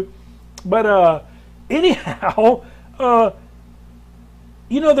is too. But anyhow,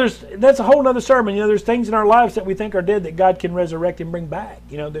 that's a whole nother sermon. There's things in our lives that we think are dead that God can resurrect and bring back.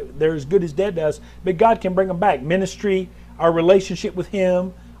 They're as good as dead to us, but God can bring them back. Ministry, our relationship with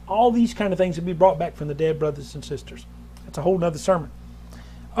Him, all these kind of things will be brought back from the dead, brothers and sisters. That's a whole nother sermon.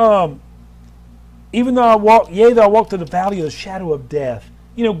 Even though I walk through the valley of the shadow of death.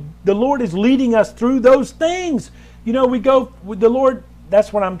 The Lord is leading us through those things. We go with the Lord.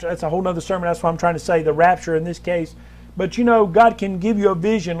 That's a whole nother sermon. That's what I'm trying to say. The rapture in this case. But God can give you a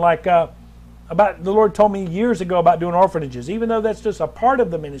vision like about the Lord told me years ago about doing orphanages. Even though that's just a part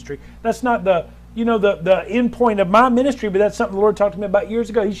of the ministry, that's not the end point of my ministry. But that's something the Lord talked to me about years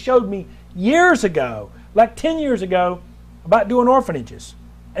ago. He showed me years ago, like 10 years ago, about doing orphanages.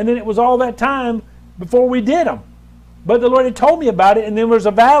 And then it was all that time before we did them. But the Lord had told me about it, and then there was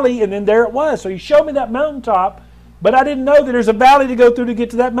a valley, and then there it was. So He showed me that mountaintop, but I didn't know that there's a valley to go through to get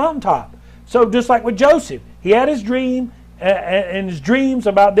to that mountaintop. So just like with Joseph, he had his dream, and his dreams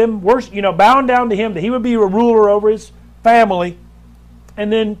about them bowing down to him, that he would be a ruler over his family.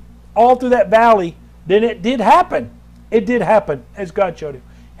 And then all through that valley, then it did happen. It did happen, as God showed him,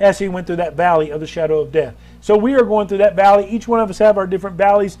 as he went through that valley of the shadow of death. So we are going through that valley. Each one of us have our different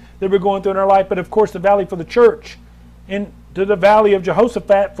valleys that we're going through in our life. But of course, the valley for the church, and to the valley of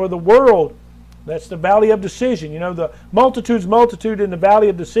Jehoshaphat for the world, that's the valley of decision. The multitude in the valley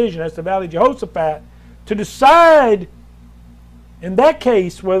of decision. That's the valley of Jehoshaphat. To decide, in that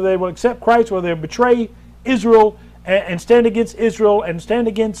case, whether they will accept Christ, whether they will betray Israel and stand against Israel and stand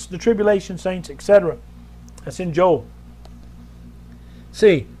against the tribulation saints, etc. That's in Joel.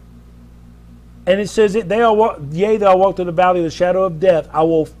 See, and it says, they'll walk through the valley of the shadow of death. I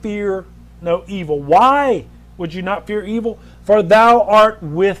will fear no evil. Why would you not fear evil? For thou art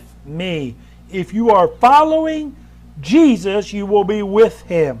with me. If you are following Jesus, you will be with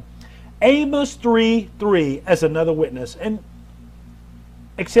Him. Amos 3:3 as another witness. And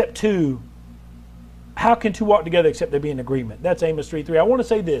except two. How can two walk together except they be in agreement? That's Amos 3:3. I want to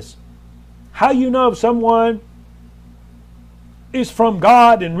say this. How you know if someone is from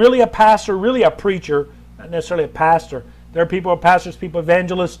God and really a pastor, really a preacher, not necessarily a pastor. There are people, pastors, people,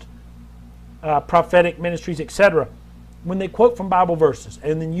 evangelists, prophetic ministries, etc. When they quote from Bible verses,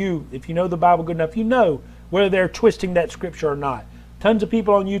 and then if you know the Bible good enough, you know whether they're twisting that scripture or not. Tons of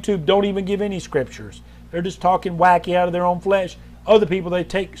people on YouTube don't even give any scriptures. They're just talking wacky out of their own flesh. Other people, they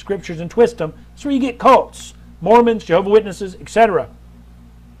take scriptures and twist them. That's where you get cults, Mormons, Jehovah's Witnesses, etc.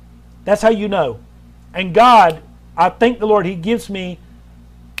 That's how you know. And God, I thank the Lord, He gives me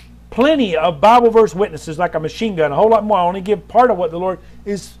plenty of Bible verse witnesses like a machine gun, a whole lot more. I only give part of what the Lord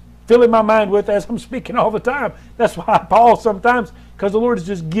is filling my mind with as I'm speaking all the time. That's why I pause sometimes, because the Lord is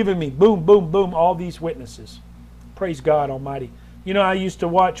just giving me, boom, boom, boom, all these witnesses. Praise God Almighty. I used to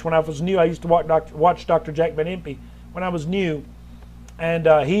watch, when I was new, I used to watch Dr. Jack Van Impe when I was new.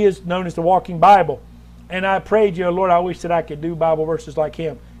 And he is known as the Walking Bible. And I prayed, Lord, I wish that I could do Bible verses like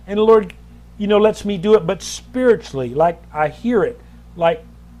him. And the Lord, lets me do it, but spiritually, like I hear it. Like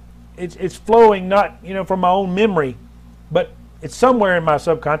it's flowing not, from my own memory, but it's somewhere in my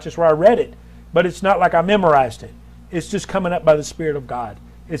subconscious where I read it. But it's not like I memorized it. It's just coming up by the Spirit of God.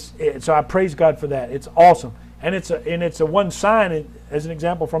 So I praise God for that. It's awesome. And it's a one sign, as an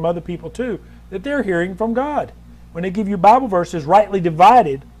example from other people too, that they're hearing from God. When they give you Bible verses rightly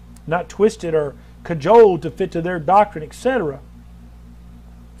divided, not twisted or cajoled to fit to their doctrine, etc.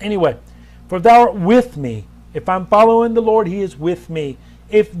 Anyway, for thou art with me. If I'm following the Lord, He is with me.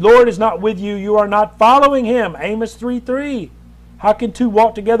 If the Lord is not with you, you are not following Him. Amos 3:3. How can two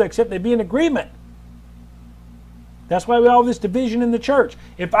walk together except they be in agreement? That's why we have all this division in the church.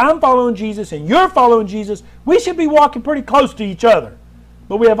 If I'm following Jesus and you're following Jesus, we should be walking pretty close to each other.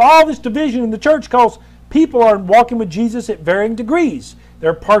 But we have all this division in the church because people are walking with Jesus at varying degrees.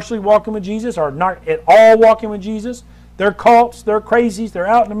 They're partially walking with Jesus or not at all walking with Jesus. They're cults, they're crazies, they're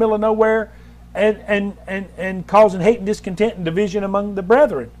out in the middle of nowhere and causing hate and discontent and division among the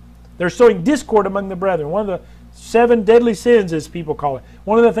brethren. They're sowing discord among the brethren. One of the 7 deadly sins, as people call it.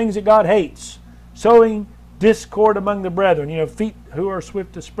 One of the things that God hates. Sowing discord among the brethren. You know, feet who are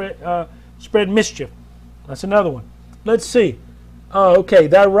swift to spread mischief. That's another one. Let's see. Okay,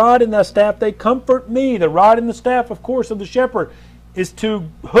 thy rod and thy staff, they comfort me. The rod and the staff, of course, of the shepherd is to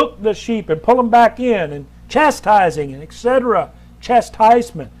hook the sheep and pull them back in, and chastising, and etc.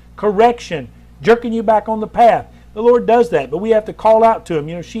 Chastisement, correction, jerking you back on the path. The Lord does that, but we have to call out to them.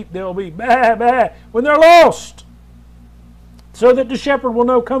 You know, sheep, they'll be bah, bah, when they're lost, so that the shepherd will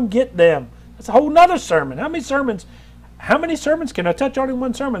know, come get them. That's a whole nother sermon. How many sermons can I touch on in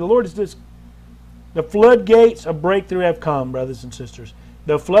one sermon? The Lord is this. The floodgates of breakthrough have come, brothers and sisters.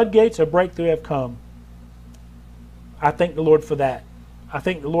 The floodgates of breakthrough have come. I thank the Lord for that. I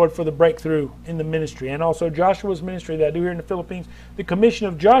thank the Lord for the breakthrough in the ministry, and also Joshua's ministry that I do here in the Philippines. The commission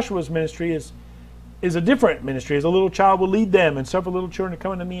of Joshua's ministry is a different ministry. As a little child will lead them, and suffer little children to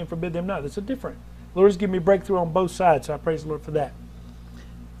come unto me and forbid them not. It's a different. The Lord has given me breakthrough on both sides, so I praise the Lord for that.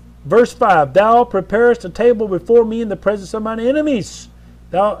 Verse 5, thou preparest a table before me in the presence of mine enemies.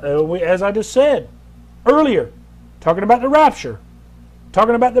 Thou, as I just said earlier, talking about the rapture,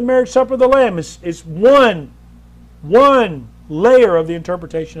 talking about the marriage supper of the Lamb, is one layer of the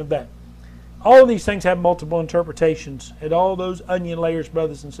interpretation of that. All of these things have multiple interpretations, and all those onion layers,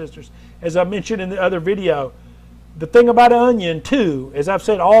 brothers and sisters. As I mentioned in the other video, the thing about an onion, too, as I've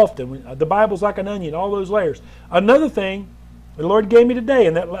said often, the Bible's like an onion, all those layers. Another thing the Lord gave me today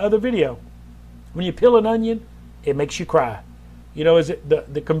in that other video, when you peel an onion, it makes you cry. You know, as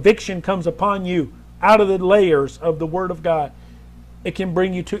the conviction comes upon you out of the layers of the Word of God, it can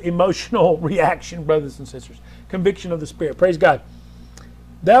bring you to emotional reaction, brothers and sisters. Conviction of the Spirit. Praise God.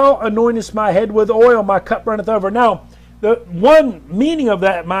 Thou anointest my head with oil, my cup runneth over. Now, the one meaning of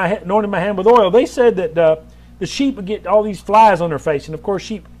that, anointing my hand with oil, they said that the sheep would get all these flies on their face. And of course,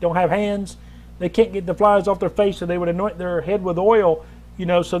 sheep don't have hands. They can't get the flies off their face, so they would anoint their head with oil, you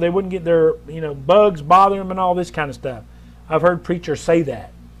know, so they wouldn't get their, you know, bugs bothering them and all this kind of stuff. I've heard preachers say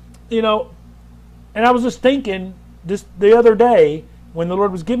that. You know, and I was just thinking this the other day when the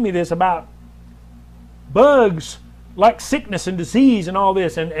Lord was giving me this about bugs like sickness and disease and all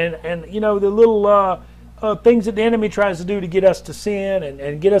this, and you know, the little things that the enemy tries to do to get us to sin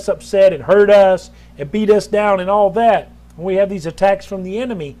and get us upset and hurt us and beat us down and all that. And we have these attacks from the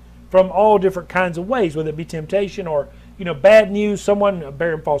enemy from all different kinds of ways, whether it be temptation or, you know, bad news, someone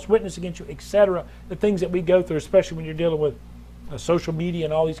bearing false witness against you, etc. The things that we go through, especially when you're dealing with social media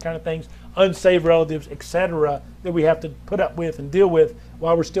and all these kind of things, unsaved relatives, etc., that we have to put up with and deal with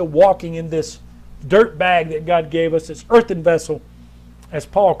while we're still walking in this dirt bag that God gave us, this earthen vessel, as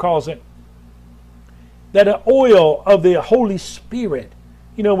Paul calls it. That an oil of the Holy Spirit,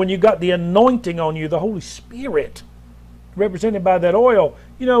 you know, when you got the anointing on you, the Holy Spirit, represented by that oil,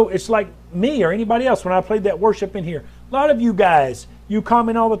 you know, it's like me or anybody else when I played that worship in here. A lot of you guys, you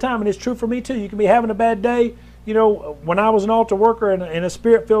comment all the time, and it's true for me too. You can be having a bad day. You know, when I was an altar worker in a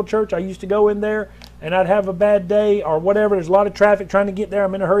Spirit-filled church, I used to go in there and I'd have a bad day or whatever. There's a lot of traffic trying to get there.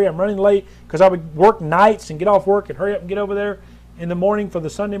 I'm in a hurry. I'm running late because I would work nights and get off work and hurry up and get over there in the morning for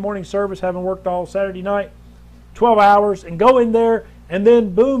the Sunday morning service, having worked all Saturday night, 12 hours, and go in there, and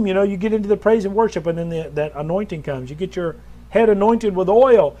then boom, you know, you get into the praise and worship, and then that anointing comes. You get your head anointed with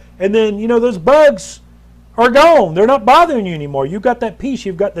oil, and then, you know, those bugs are gone. They're not bothering you anymore. You've got that peace.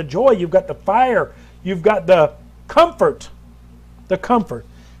 You've got the joy. You've got the fire. You've got the comfort. The comfort.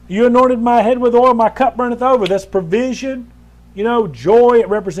 You anointed my head with oil, my cup runneth over. That's provision. You know, joy, it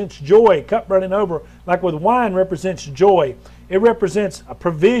represents joy. Cup running over, like with wine, represents joy. It represents a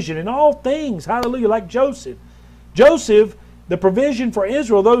provision in all things. Hallelujah, like Joseph. Joseph, the provision for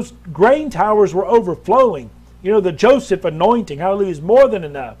Israel, those grain towers were overflowing. You know, the Joseph anointing, hallelujah, is more than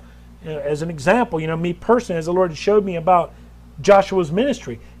enough. As an example, you know, me personally, as the Lord showed me about Joshua's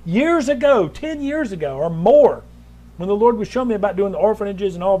ministry, years ago, 10 years ago or more, when the Lord was showing me about doing the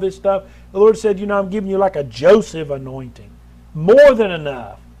orphanages and all this stuff, the Lord said, you know, I'm giving you like a Joseph anointing. More than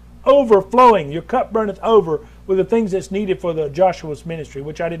enough. Overflowing. Your cup runneth over with the things that's needed for the Joshua's ministry,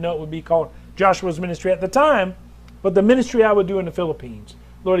 which I didn't know it would be called Joshua's ministry at the time, but the ministry I would do in the Philippines.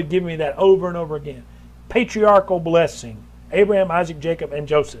 The Lord had given me that over and over again. Patriarchal blessing. Abraham, Isaac, Jacob, and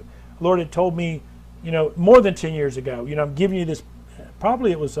Joseph. The Lord had told me, you know, more than 10 years ago, you know, I'm giving you this,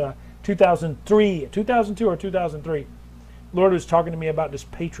 probably it was 2002 or 2003. The Lord was talking to me about this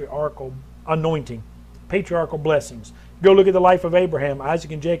patriarchal anointing, patriarchal blessings. Go look at the life of Abraham,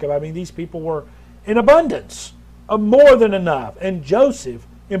 Isaac, and Jacob. I mean, these people were in abundance, of more than enough. And Joseph,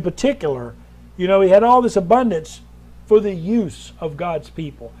 in particular, he had all this abundance for the use of God's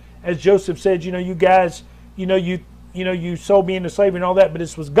people. As Joseph said, you guys, you sold me into slavery and all that, but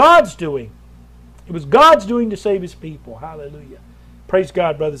this was God's doing. It was God's doing to save His people. Hallelujah. Praise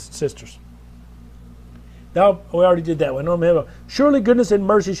God, brothers and sisters. Now, we already did that one. Surely goodness and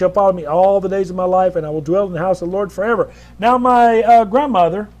mercy shall follow me all the days of my life, and I will dwell in the house of the Lord forever. Now, my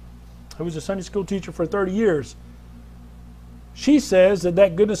grandmother, who was a Sunday school teacher for 30 years, she says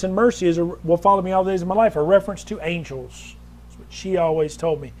that goodness and mercy will follow me all the days of my life, a reference to angels. That's what she always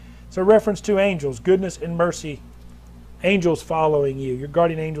told me. It's a reference to angels, goodness and mercy, angels following you, your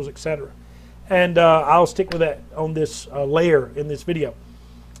guardian angels, etc. And I'll stick with that on this layer in this video.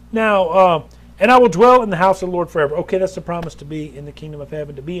 Now, and I will dwell in the house of the Lord forever. Okay, that's the promise, to be in the kingdom of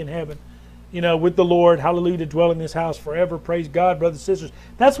heaven, to be in heaven, with the Lord. Hallelujah, to dwell in this house forever. Praise God, brothers and sisters.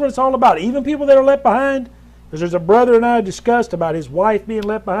 That's what it's all about. Even people that are left behind, because there's a brother and I discussed about his wife being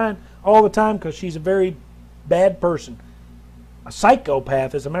left behind all the time because she's a very bad person, a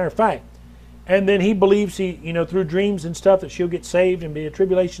psychopath, as a matter of fact. And then he believes through dreams and stuff, that she'll get saved and be a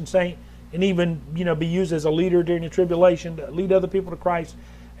tribulation saint, and even be used as a leader during the tribulation to lead other people to Christ.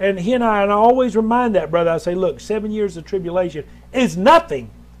 And I always remind that brother, I say, look, 7 years of tribulation is nothing.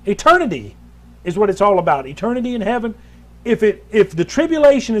 Eternity is what it's all about. Eternity in heaven. If the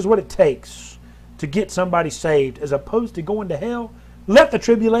tribulation is what it takes to get somebody saved, as opposed to going to hell, let the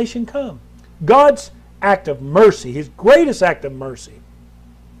tribulation come. God's act of mercy, His greatest act of mercy,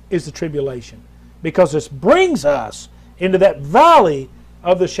 is the tribulation, because this brings us into that valley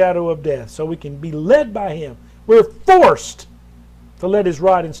of the shadow of death, so we can be led by Him. We're forced to let His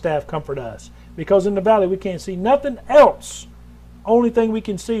rod and staff comfort us, because in the valley we can't see nothing else. Only thing we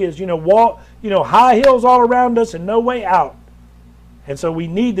can see is high hills all around us and no way out. And so we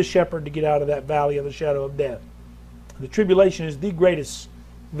need the shepherd to get out of that valley of the shadow of death. The tribulation is the greatest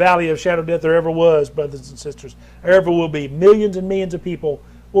valley of shadow of death there ever was, brothers and sisters, or ever will be. Millions and millions of people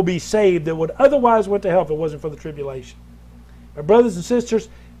will be saved that would otherwise went to hell if it wasn't for the tribulation. But brothers and sisters,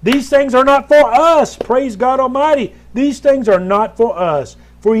 these things are not for us. Praise God Almighty. These things are not for us,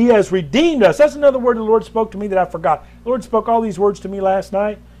 for He has redeemed us. That's another word the Lord spoke to me that I forgot. The Lord spoke all these words to me last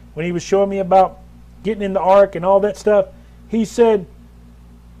night when He was showing me about getting in the ark and all that stuff. He said,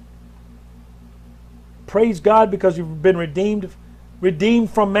 praise God, because you've been redeemed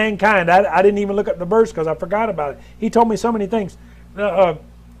from mankind. I didn't even look up the verse because I forgot about it. He told me so many things.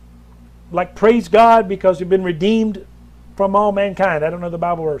 Like praise God because you've been redeemed from all mankind. I don't know the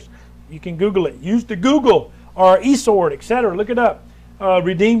Bible verse. You can Google it. Use the Google or eSword, etc. Look it up.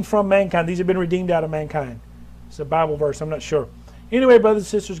 Redeemed from mankind. These have been redeemed out of mankind. It's a Bible verse. I'm not sure. Anyway, brothers and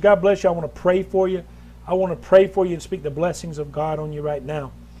sisters, God bless you. I want to pray for you. I want to pray for you and speak the blessings of God on you right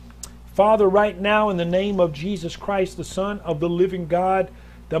now. Father, right now, in the name of Jesus Christ, the Son of the living God,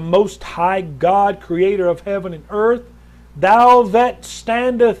 the Most High God, Creator of heaven and earth, Thou that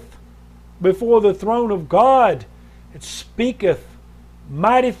standeth before the throne of God, it speaketh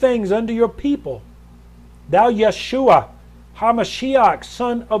mighty things unto your people. Thou Yeshua, HaMashiach,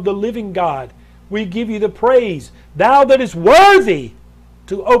 Son of the living God, we give you the praise. Thou that is worthy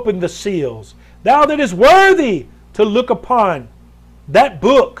to open the seals. Thou that is worthy to look upon that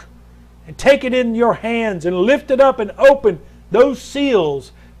book and take it in your hands and lift it up and open those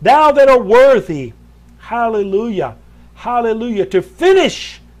seals. Thou that are worthy, hallelujah, hallelujah, to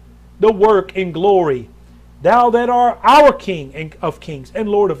finish the work in glory. Thou that art our King of kings and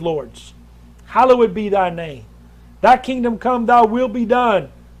Lord of lords. Hallowed be thy name. Thy kingdom come, thy will be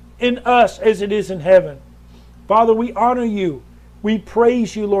done in us as it is in heaven. Father, we honor you. We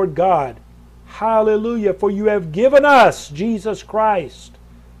praise you, Lord God. Hallelujah. For you have given us Jesus Christ.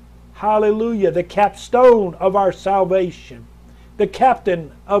 Hallelujah. The capstone of our salvation. The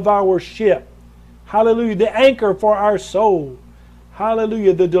captain of our ship. Hallelujah. The anchor for our soul.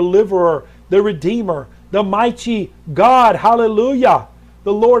 Hallelujah. The deliverer, the redeemer, the mighty God. Hallelujah.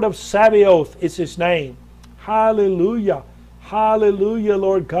 The Lord of Sabaoth is His name. Hallelujah. Hallelujah,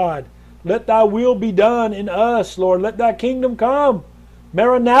 Lord God. Let thy will be done in us, Lord. Let thy kingdom come.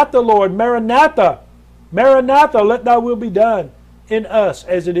 Maranatha, Lord. Maranatha. Maranatha, let thy will be done in us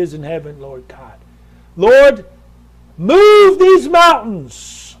as it is in heaven, Lord God. Lord, move these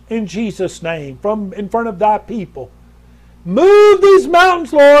mountains in Jesus' name from in front of thy people. Move these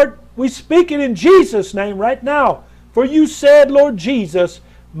mountains, Lord. We speak it in Jesus' name right now. For you said, Lord Jesus,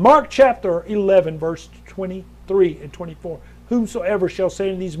 Mark chapter 11, verse 23 and 24, whomsoever shall say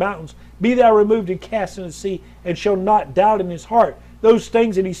in these mountains, be thou removed and cast into the sea, and shall not doubt in his heart those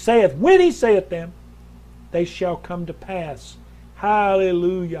things that he saith, when he saith them, they shall come to pass.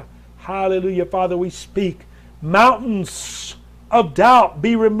 Hallelujah. Hallelujah. Father, we speak. Mountains of doubt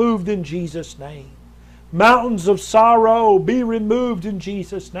be removed in Jesus' name. Mountains of sorrow be removed in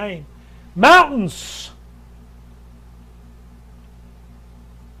Jesus' name. Mountains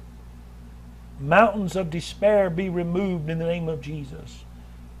of despair be removed in the name of Jesus.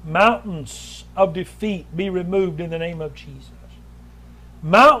 Mountains of defeat be removed in the name of Jesus.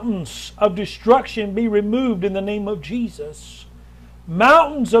 Mountains of destruction be removed in the name of Jesus.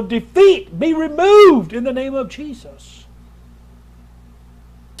 Mountains of defeat be removed in the name of Jesus.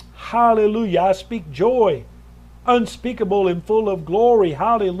 Hallelujah. I speak joy, unspeakable and full of glory.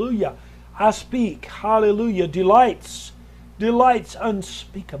 Hallelujah. I speak, hallelujah, delights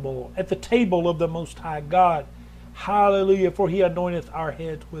unspeakable at the table of the Most High God. Hallelujah. For He anointeth our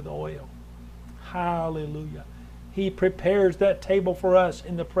heads with oil. Hallelujah. He prepares that table for us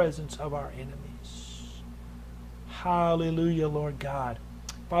in the presence of our enemies. Hallelujah, Lord God.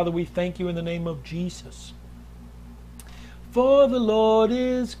 Father, we thank You in the name of Jesus. For the Lord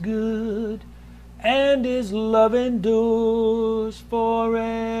is good, and His love endures forevermore.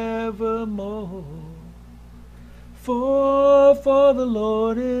 For the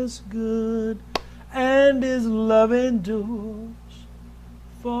Lord is good, and His love endures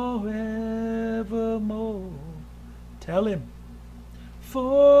forevermore. Tell Him.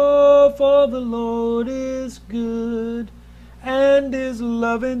 For the Lord is good, and His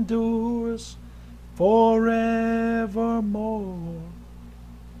love endures forevermore.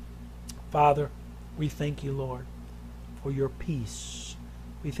 Father, we thank You, Lord, for Your peace.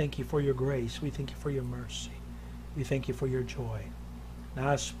 We thank You for Your grace. We thank You for Your mercy. We thank You for Your joy. Now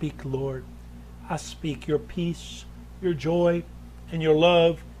I speak, Lord, I speak Your peace, Your joy, and Your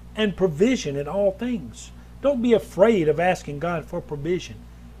love, and provision in all things. Don't be afraid of asking God for provision,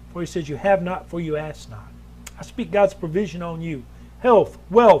 for He says, You have not, for you ask not. I speak God's provision on you. Health,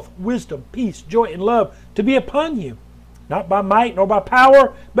 wealth, wisdom, peace, joy, and love to be upon you. Not by might nor by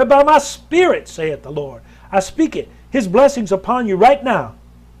power, but by My Spirit, saith the Lord. I speak it. His blessings upon you right now.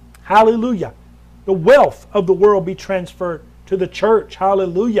 Hallelujah. The wealth of the world be transferred to the church.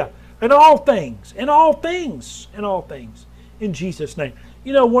 Hallelujah. In all things, in all things, in all things. In Jesus' name.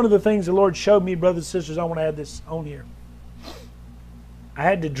 You know, one of the things the Lord showed me, brothers and sisters, I want to add this on here. I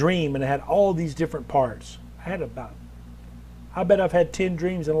had to dream, and it had all these different parts. I bet I've had 10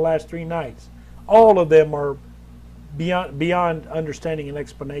 dreams in the last 3 nights. All of them are beyond understanding and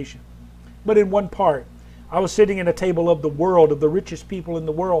explanation. But in one part, I was sitting at a table of the world, of the richest people in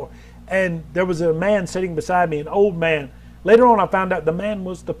the world, and there was a man sitting beside me, an old man. Later on I found out the man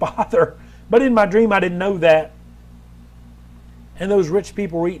was the Father, but in my dream I didn't know that. And those rich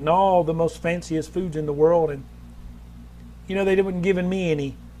people were eating all the most fanciest foods in the world, and you know, they weren't giving me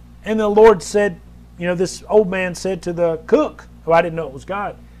any. And the Lord said, you know, this old man said to the cook, who I didn't know it was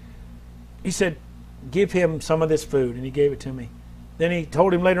God, He said, give him some of this food, and He gave it to me. Then He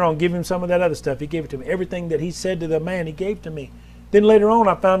told him later on, give him some of that other stuff. He gave it to me. Everything that He said to the man, He gave to me. Then later on,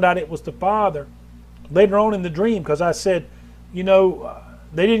 I found out it was the Father. Later on in the dream, because I said, you know,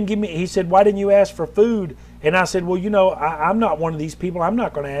 they didn't give me, He said, why didn't you ask for food? And I said, well, you know, I'm not one of these people. I'm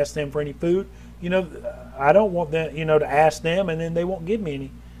not going to ask them for any food. You know, I don't want them, you know, to ask them, and then they won't give me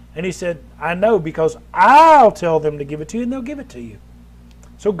any. And He said, I know, because I'll tell them to give it to you, and they'll give it to you.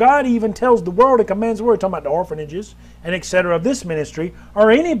 So God even tells the world, and commands the word, talking about the orphanages and etc. of this ministry,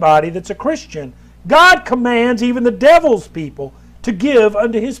 or anybody that's a Christian. God commands even the devil's people to give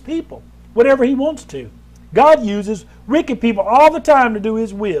unto His people whatever He wants to. God uses wicked people all the time to do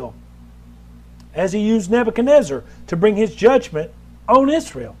His will, as He used Nebuchadnezzar to bring His judgment on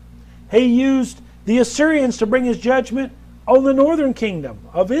Israel. He used the Assyrians to bring His judgment on the northern kingdom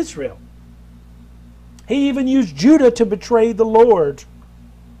of Israel. He even used Judah to betray the Lord,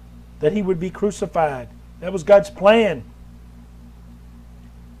 that He would be crucified. That was God's plan.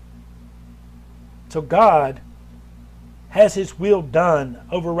 So God has His will done,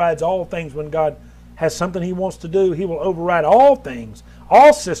 overrides all things. When God has something He wants to do, He will override all things,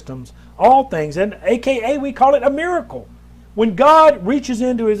 all systems, all things. And AKA, we call it a miracle. When God reaches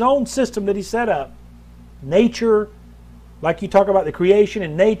into His own system that He set up, nature, like you talk about the creation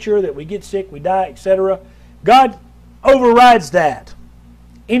and nature, that we get sick, we die, etc. God overrides that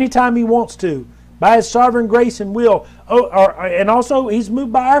anytime He wants to, by His sovereign grace and will. And also, He's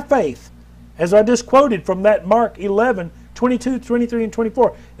moved by our faith. As I just quoted from that Mark 11, 22, 23, and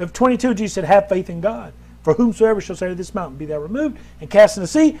 24. Of 22, Jesus said, have faith in God. For whomsoever shall say to this mountain, be thou removed, and cast in the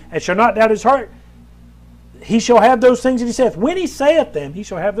sea, and shall not doubt his heart, he shall have those things that he saith. When he saith them, he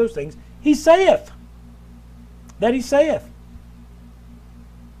shall have those things he saith. That he saith.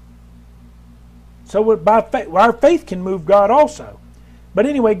 So by faith, our faith can move God also. But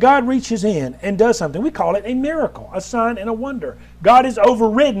anyway, God reaches in and does something. We call it a miracle, a sign and a wonder. God has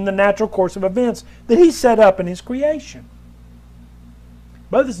overridden the natural course of events that He set up in His creation.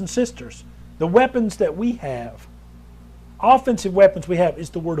 Brothers and sisters, the weapons that we have, offensive weapons we have, is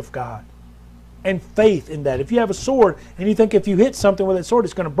the Word of God. And faith in that. If you have a sword and you think if you hit something with that sword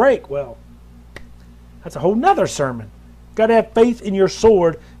it's going to break, well, that's a whole nother sermon. You've got to have faith in your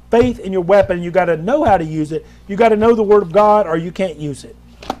sword, faith in your weapon, and you've got to know how to use it. You've got to know the Word of God or you can't use it.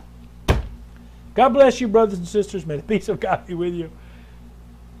 God bless you, brothers and sisters. May the peace of God be with you.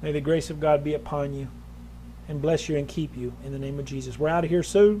 May the grace of God be upon you and bless you and keep you in the name of Jesus. We're out of here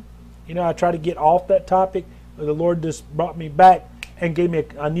soon. You know, I try to get off that topic, but the Lord just brought me back and gave me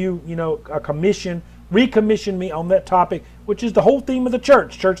a new, a commission, recommissioned me on that topic, which is the whole theme of the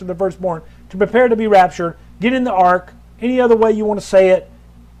church, Church of the Firstborn, to prepare to be raptured, get in the ark, any other way you want to say it.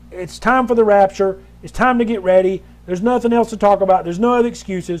 It's time for the rapture. It's time to get ready. There's nothing else to talk about. There's no other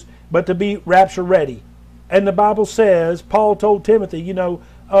excuses but to be rapture ready. And the Bible says, Paul told Timothy,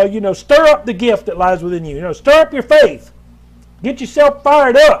 stir up the gift that lies within you. Stir up your faith. Get yourself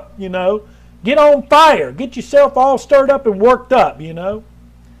fired up, Get on fire. Get yourself all stirred up and worked up,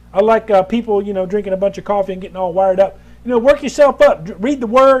 I like people, drinking a bunch of coffee and getting all wired up. Work yourself up. Read the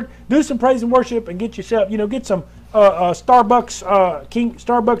Word. Do some praise and worship and get yourself, get some Starbucks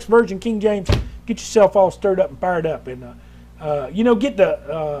Virgin King James. Get yourself all stirred up and fired up. And, get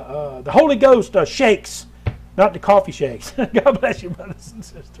the Holy Ghost shakes, not the coffee shakes. God bless you, brothers and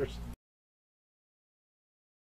sisters.